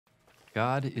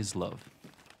God is love.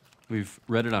 We've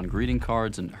read it on greeting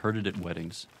cards and heard it at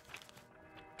weddings.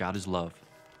 God is love.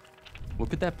 What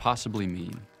could that possibly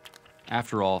mean?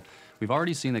 After all, we've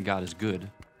already seen that God is good.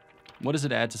 What does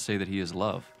it add to say that He is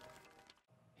love?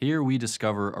 Here we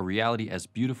discover a reality as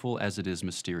beautiful as it is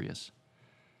mysterious.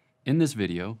 In this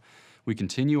video, we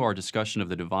continue our discussion of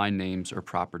the divine names or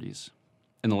properties.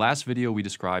 In the last video, we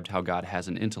described how God has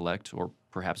an intellect, or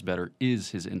perhaps better, is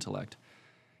His intellect.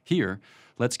 Here,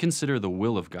 let's consider the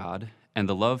will of God and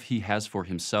the love He has for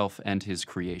Himself and His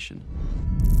creation.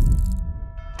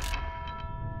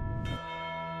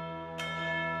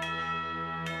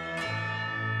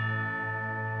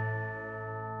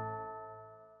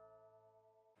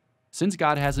 Since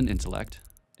God has an intellect,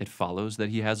 it follows that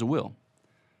He has a will.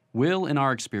 Will, in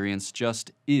our experience,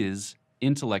 just is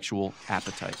intellectual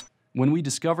appetite. When we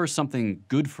discover something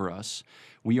good for us,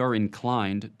 we are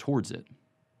inclined towards it.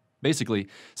 Basically,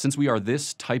 since we are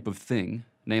this type of thing,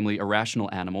 namely a rational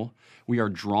animal, we are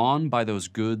drawn by those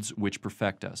goods which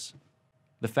perfect us.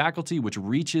 The faculty which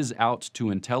reaches out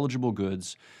to intelligible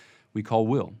goods we call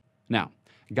will. Now,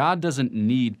 God doesn't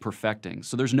need perfecting,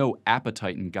 so there's no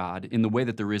appetite in God in the way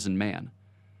that there is in man.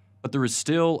 But there is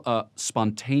still a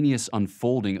spontaneous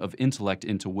unfolding of intellect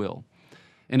into will.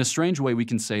 In a strange way, we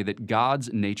can say that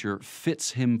God's nature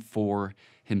fits Him for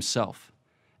Himself,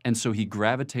 and so He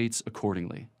gravitates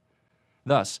accordingly.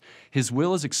 Thus, His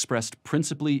will is expressed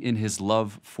principally in His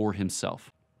love for Himself.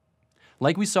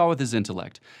 Like we saw with His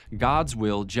intellect, God's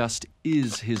will just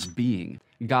is His being.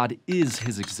 God is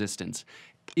His existence,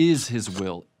 is His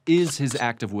will, is His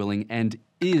act of willing, and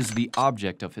is the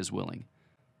object of His willing.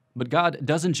 But God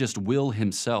doesn't just will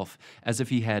Himself as if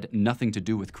He had nothing to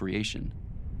do with creation.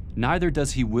 Neither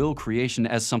does He will creation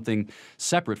as something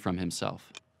separate from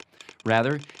Himself.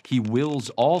 Rather, He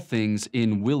wills all things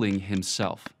in willing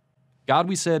Himself. God,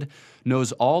 we said,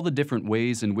 knows all the different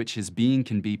ways in which His being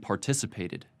can be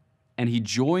participated, and He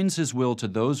joins His will to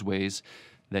those ways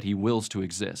that He wills to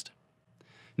exist.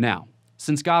 Now,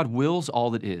 since God wills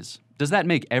all that is, does that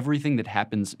make everything that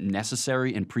happens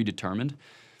necessary and predetermined?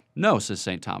 No, says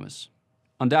St. Thomas.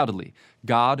 Undoubtedly,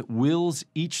 God wills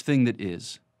each thing that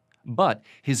is, but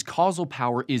His causal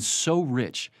power is so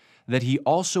rich that He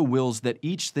also wills that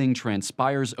each thing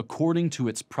transpires according to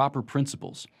its proper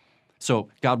principles. So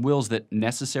God wills that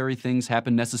necessary things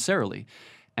happen necessarily,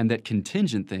 and that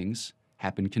contingent things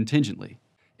happen contingently.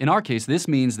 In our case, this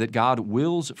means that God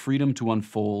wills freedom to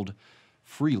unfold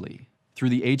freely through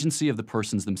the agency of the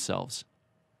persons themselves.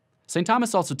 St.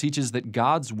 Thomas also teaches that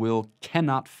God's will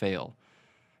cannot fail.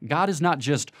 God is not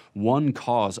just one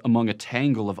cause among a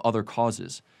tangle of other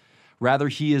causes. Rather,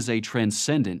 He is a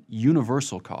transcendent,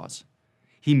 universal cause.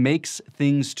 He makes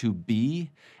things to be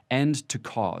and to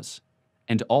cause,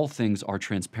 and all things are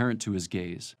transparent to His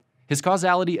gaze. His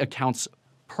causality accounts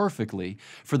perfectly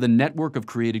for the network of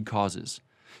created causes.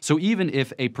 So even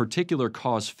if a particular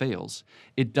cause fails,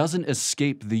 it doesn't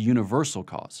escape the universal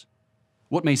cause.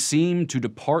 What may seem to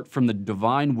depart from the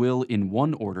divine will in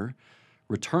one order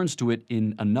returns to it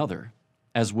in another,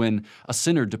 as when a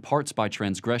sinner departs by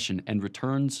transgression and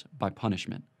returns by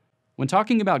punishment. When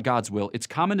talking about God's will, it's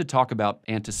common to talk about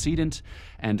antecedent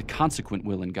and consequent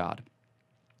will in God.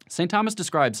 St. Thomas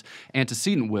describes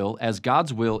antecedent will as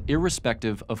God's will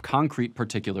irrespective of concrete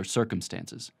particular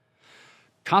circumstances.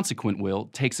 Consequent will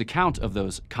takes account of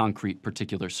those concrete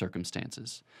particular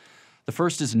circumstances. The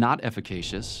first is not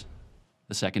efficacious,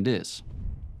 the second is.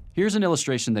 Here's an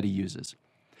illustration that he uses.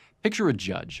 Picture a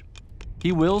judge.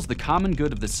 He wills the common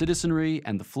good of the citizenry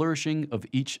and the flourishing of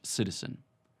each citizen.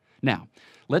 Now,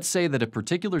 let's say that a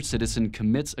particular citizen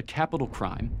commits a capital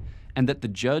crime and that the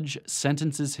judge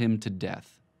sentences him to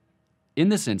death. In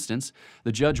this instance,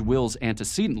 the judge wills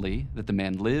antecedently that the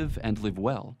man live and live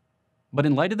well. But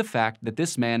in light of the fact that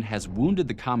this man has wounded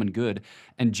the common good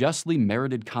and justly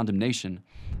merited condemnation,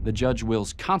 the judge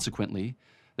wills consequently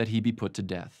that he be put to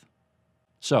death.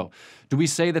 So, do we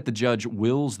say that the judge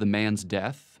wills the man's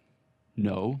death?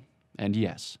 No, and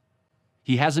yes.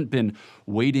 He hasn't been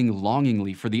waiting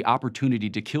longingly for the opportunity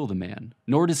to kill the man,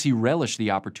 nor does he relish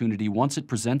the opportunity once it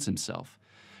presents himself.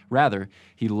 Rather,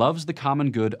 he loves the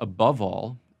common good above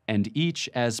all, and each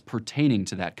as pertaining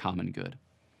to that common good.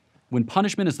 When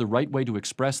punishment is the right way to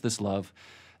express this love,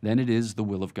 then it is the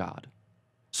will of God.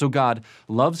 So God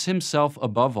loves Himself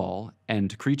above all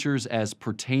and creatures as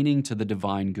pertaining to the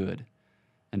divine good,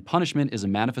 and punishment is a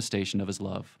manifestation of His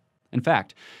love. In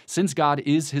fact, since God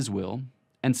is His will,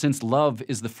 and since love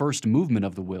is the first movement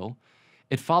of the will,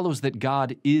 it follows that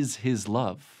God is His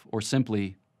love, or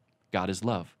simply, God is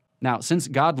love. Now, since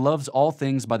God loves all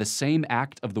things by the same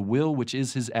act of the will which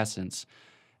is His essence,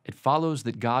 it follows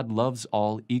that God loves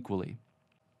all equally.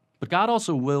 But God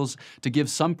also wills to give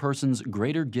some persons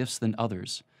greater gifts than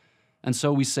others. And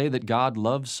so we say that God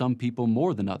loves some people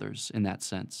more than others in that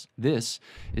sense. This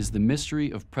is the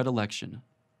mystery of predilection.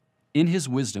 In His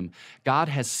wisdom, God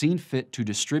has seen fit to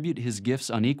distribute His gifts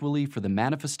unequally for the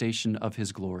manifestation of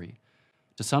His glory.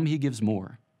 To some He gives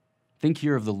more. Think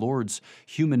here of the Lord's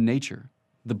human nature,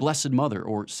 the Blessed Mother,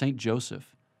 or Saint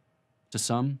Joseph. To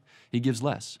some, He gives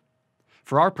less.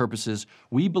 For our purposes,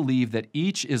 we believe that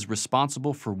each is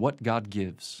responsible for what God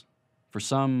gives. For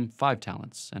some, 5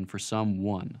 talents, and for some,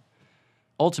 1.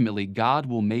 Ultimately, God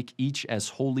will make each as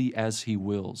holy as He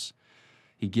wills.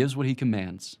 He gives what He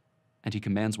commands, and He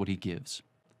commands what He gives.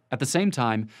 At the same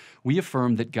time, we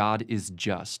affirm that God is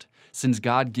just, since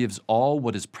God gives all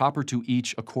what is proper to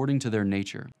each according to their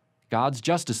nature. God's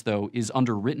justice, though, is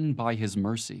underwritten by His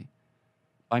mercy.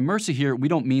 By mercy here, we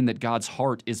don't mean that God's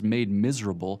heart is made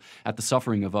miserable at the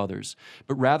suffering of others,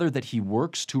 but rather that He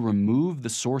works to remove the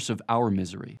source of our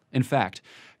misery. In fact,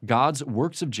 God's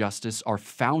works of justice are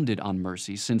founded on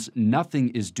mercy, since nothing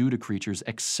is due to creatures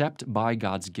except by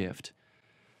God's gift.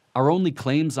 Our only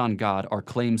claims on God are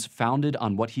claims founded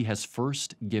on what He has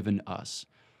first given us.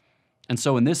 And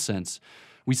so in this sense,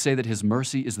 we say that His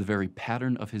mercy is the very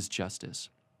pattern of His justice.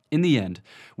 In the end,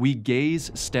 we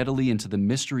gaze steadily into the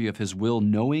mystery of His will,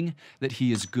 knowing that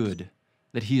He is good,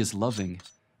 that He is loving,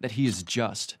 that He is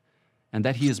just, and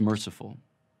that He is merciful.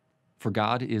 For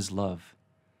God is love,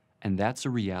 and that's a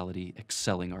reality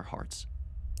excelling our hearts.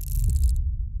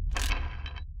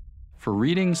 For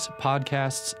readings,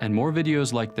 podcasts, and more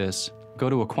videos like this, go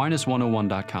to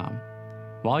Aquinas101.com.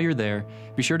 While you're there,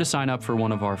 be sure to sign up for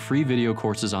one of our free video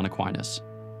courses on Aquinas.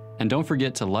 And don't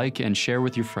forget to like and share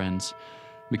with your friends,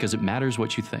 because it matters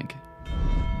what you think.